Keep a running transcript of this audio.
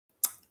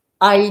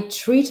I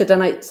treat it,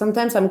 and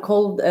sometimes I'm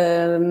called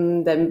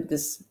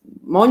this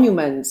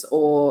monuments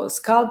or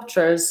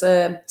sculptures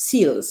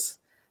seals.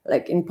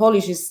 Like in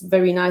Polish, is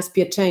very nice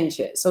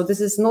pieczęcie. So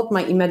this is not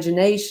my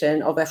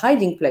imagination of a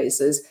hiding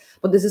places,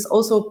 but this is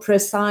also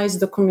precise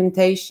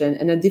documentation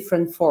in a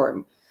different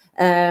form.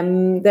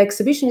 The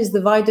exhibition is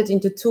divided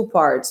into two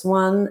parts.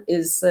 One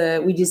is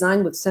we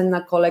designed with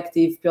Senna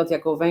Collective, Piotr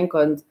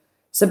Jakowenko and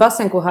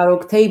Sebastian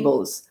Kucharuk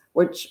tables,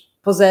 which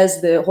possess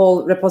the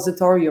whole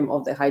repositorium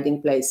of the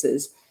hiding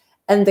places.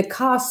 And the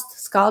cast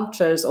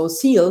sculptures or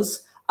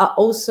seals are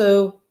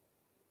also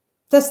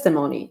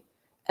testimony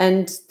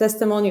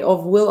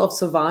of will of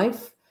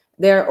survive.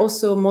 They are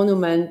also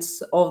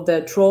monuments of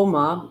the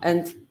trauma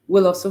and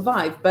will of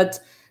survive. But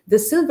the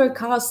silver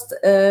cast,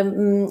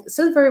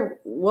 silver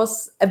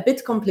was a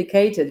bit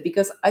complicated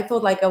because I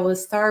thought like I will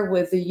start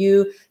with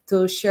you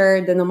to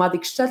share the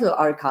nomadic shtetl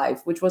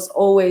archive, which was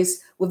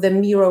always with the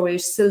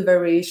mirrorish,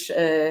 silverish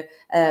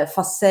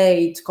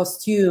facade,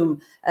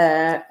 costume.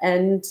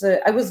 And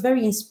I was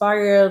very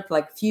inspired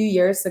like a few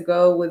years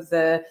ago with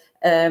the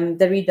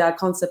Derrida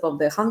concept of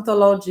the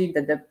hauntology,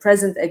 that the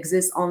present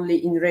exists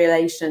only in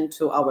relation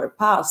to our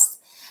past.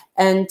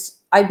 And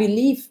I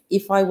believe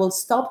if I will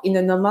stop in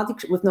a nomadic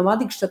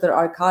shtetl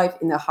archive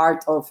in the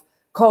heart of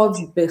Kodz,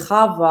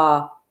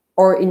 Bychawa,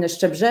 or in a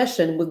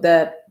Szczebrzeszyn with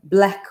the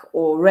black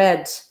or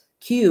red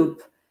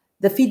cube,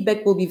 the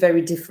feedback will be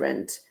very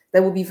different.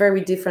 There will be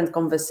very different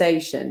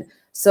conversation.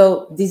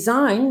 So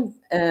design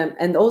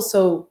and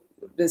also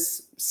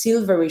this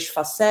silverish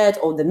facade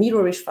or the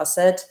mirrorish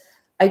facade,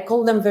 I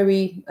call them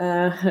very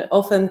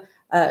often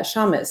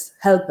shames,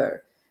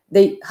 helper.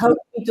 They help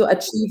me to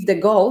achieve the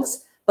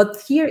goals,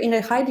 but here in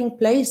the hiding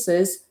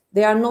places,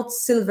 they are not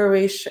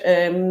silverish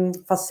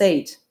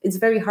facade. It's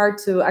very hard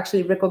to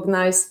actually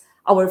recognize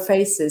our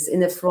faces in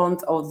the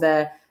front of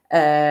the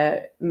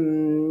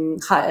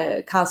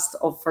cast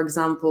of, for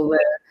example,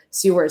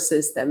 sewer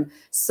system.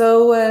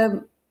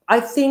 So I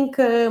think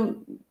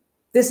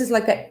this is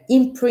like an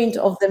imprint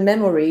of the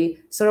memory,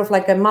 sort of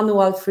like a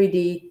manual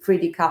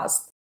 3D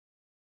cast.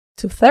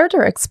 To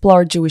further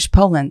explore Jewish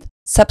Poland,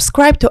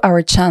 subscribe to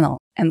our channel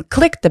and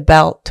click the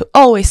bell to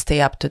always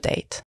stay up to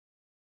date.